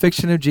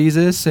crucifixion of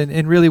Jesus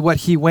and really what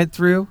he went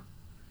through,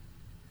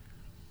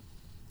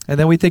 and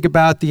then we think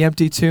about the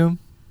empty tomb,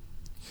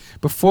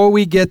 before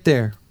we get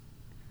there,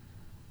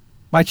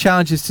 my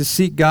challenge is to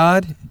seek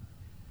God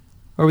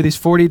over these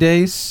 40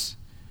 days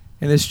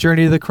in this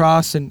journey to the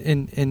cross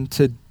and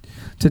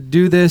to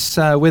do this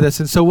with us.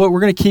 And so we're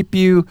going to keep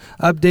you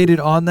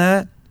updated on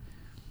that.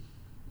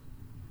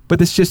 But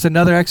it's just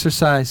another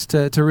exercise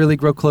to really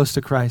grow close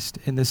to Christ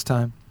in this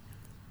time.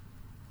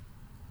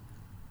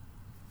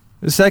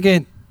 The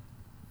second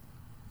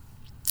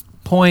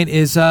point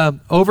is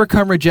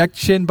overcome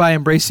rejection by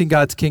embracing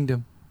God's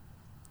kingdom.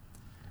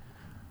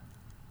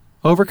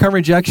 Overcome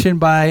rejection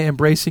by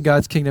embracing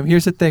God's kingdom.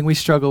 Here's the thing we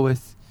struggle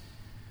with.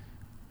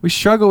 We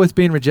struggle with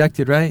being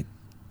rejected, right?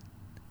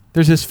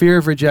 There's this fear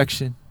of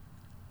rejection.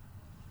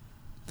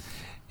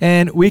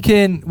 And we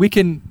can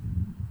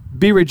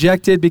be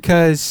rejected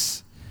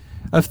because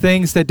of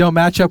things that don't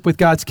match up with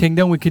God's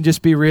kingdom. We can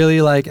just be really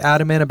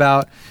adamant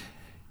about,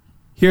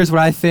 here's what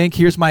I think,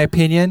 here's my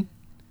opinion,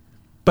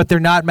 but they're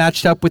not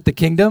matched up with the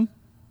kingdom,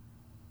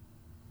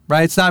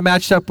 right? It's not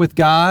matched up with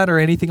God or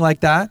anything like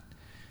that.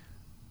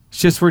 It's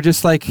just, we're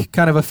just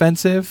kind of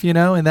offensive, in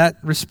that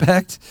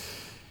respect.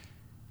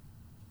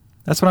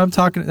 That's not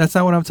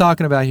what I'm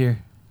talking about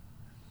here.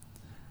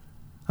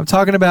 I'm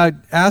talking about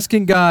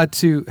asking God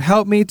to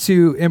help me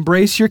to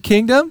embrace your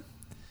kingdom,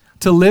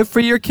 to live for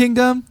your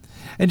kingdom,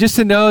 and just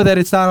to know that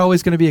it's not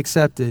always going to be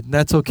accepted. And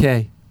that's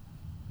okay.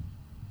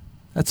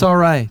 That's all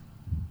right.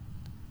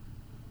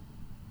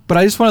 But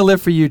I just want to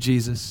live for you,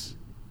 Jesus.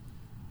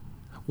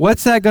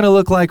 What's that going to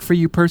look like for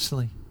you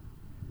personally?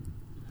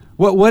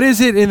 What is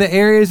it in the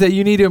areas that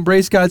you need to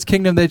embrace God's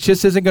kingdom that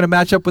just isn't going to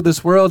match up with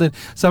this world? And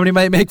somebody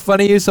might make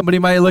fun of you. Somebody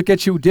might look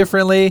at you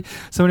differently.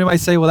 Somebody might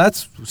say, well,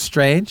 that's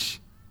strange.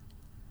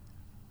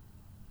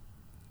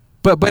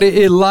 But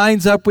it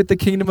lines up with the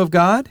kingdom of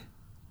God.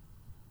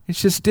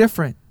 It's just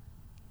different.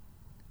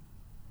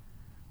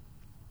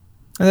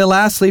 And then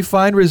lastly,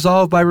 find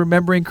resolve by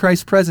remembering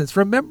Christ's presence.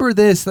 Remember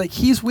this,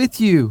 he's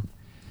with you.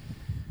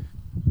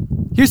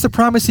 Here's the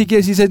promise he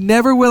gives. He said,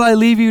 never will I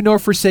leave you nor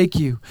forsake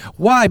you.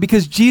 Why?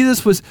 Because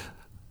Jesus was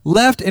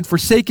left and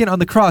forsaken on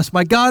the cross.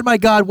 My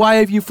God, why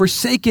have you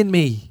forsaken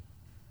me?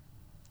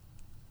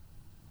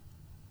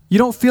 You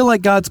don't feel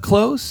like God's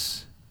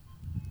close?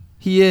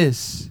 He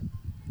is.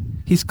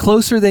 He's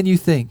closer than you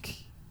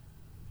think.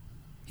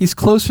 He's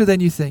closer than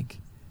you think.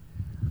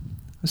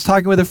 I was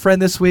talking with a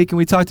friend this week, and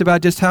we talked about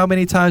just how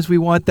many times we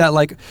want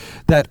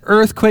that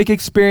earthquake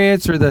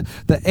experience or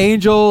the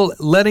angel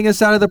letting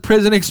us out of the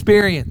prison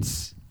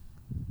experience.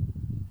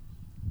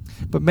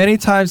 But many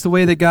times the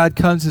way that God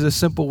comes is a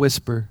simple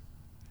whisper.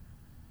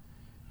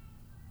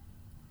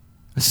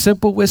 A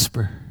simple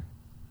whisper.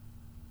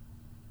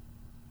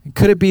 And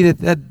could it be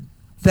that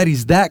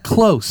he's that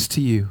close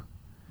to you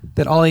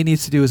that all he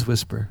needs to do is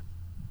whisper?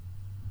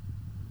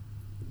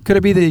 Could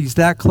it be that he's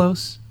that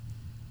close?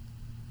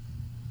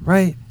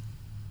 Right?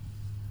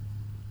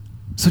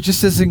 So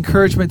just as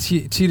encouragement to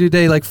you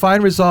today,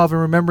 find resolve in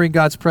remembering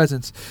God's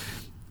presence.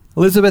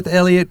 Elizabeth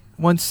Elliot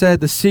once said,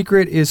 the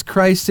secret is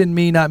Christ in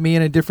me, not me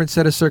in a different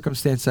set of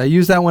circumstances. I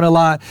use that one a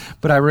lot,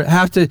 but I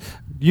have to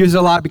use it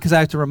a lot because I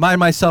have to remind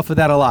myself of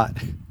that a lot.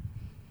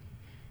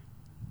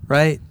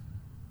 Right?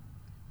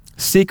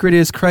 Secret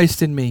is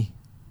Christ in me,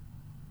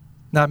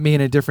 not me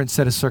in a different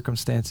set of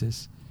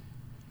circumstances.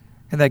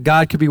 And that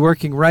God could be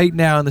working right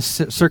now in the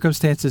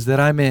circumstances that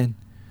I'm in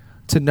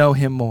to know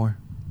him more.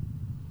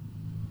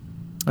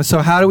 And so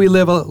how do we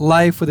live a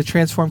life with a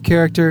transformed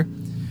character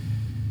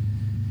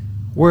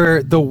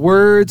where the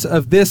words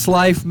of this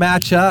life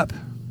match up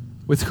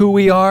with who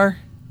we are?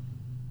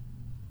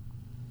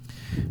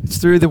 It's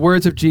through the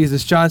words of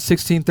Jesus. John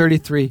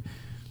 16:33.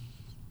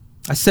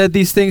 I said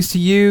these things to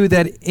you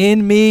that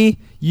in me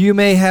you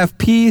may have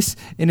peace,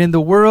 and in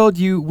the world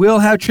you will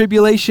have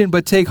tribulation,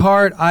 but take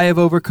heart, I have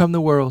overcome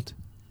the world.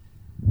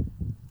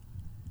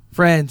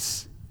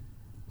 Friends,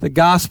 the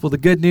gospel, the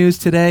good news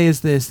today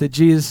is this, that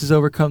Jesus has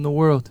overcome the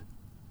world.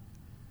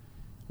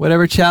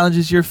 Whatever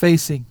challenges you're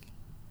facing,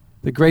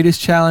 the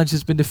greatest challenge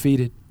has been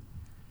defeated.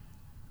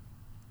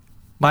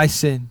 My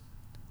sin,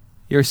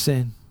 your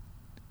sin,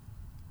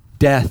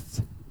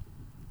 death,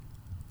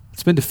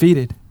 it's been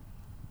defeated.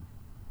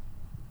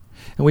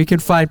 And we can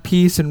find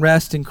peace and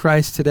rest in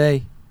Christ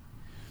today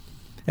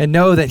and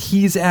know that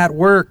he's at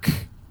work.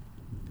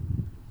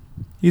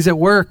 He's at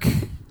work.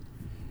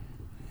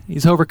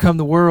 He's overcome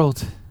the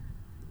world.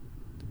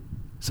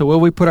 So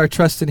will we put our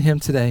trust in him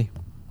today?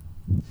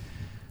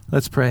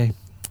 Let's pray.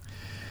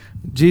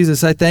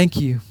 Jesus, I thank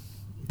you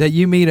that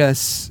you meet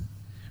us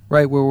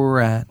right where we're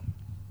at.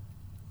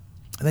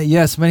 That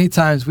yes, many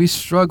times we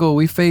struggle,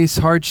 we face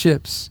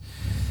hardships.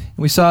 And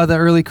we saw the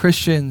early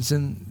Christians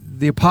and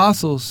the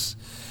apostles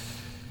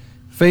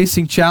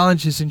facing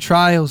challenges and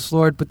trials,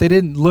 Lord, but they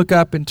didn't look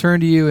up and turn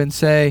to you and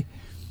say,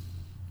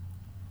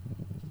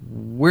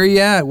 where are you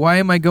at? Why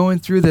am I going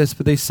through this?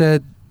 But they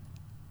said,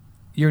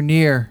 you're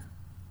near,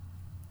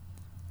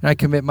 and I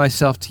commit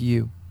myself to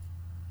you.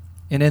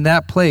 And in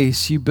that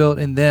place, you built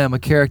in them a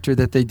character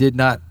that they did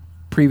not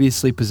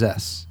previously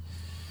possess.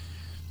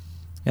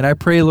 And I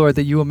pray, Lord,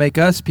 that you will make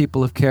us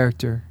people of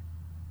character,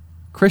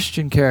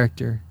 Christian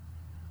character,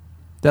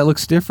 that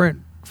looks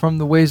different from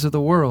the ways of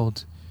the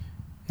world.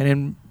 And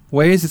in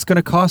ways it's going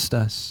to cost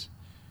us.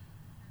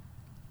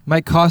 It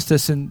might cost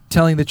us in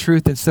telling the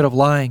truth instead of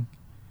lying.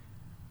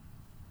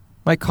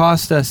 It might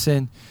cost us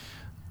in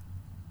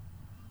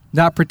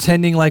not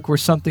pretending like we're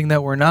something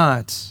that we're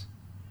not.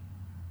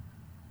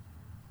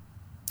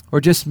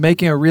 Or just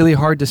making a really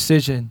hard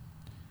decision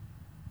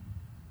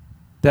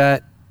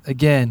that,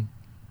 again,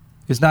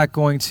 is not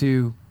going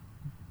to,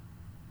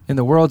 in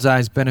the world's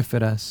eyes,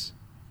 benefit us.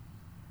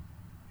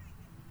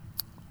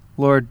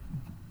 Lord,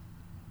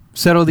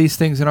 settle these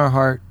things in our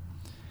heart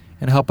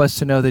and help us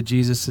to know that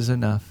Jesus is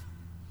enough.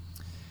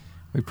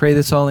 We pray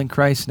this all in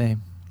Christ's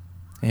name.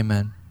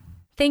 Amen.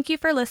 Thank you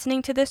for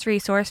listening to this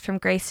resource from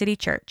Grace City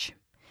Church.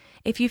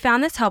 If you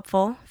found this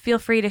helpful, feel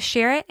free to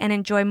share it and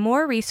enjoy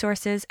more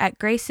resources at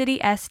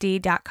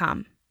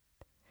gracecitysd.com.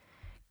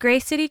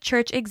 Grace City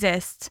Church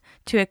exists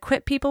to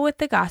equip people with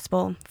the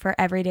gospel for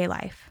everyday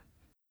life.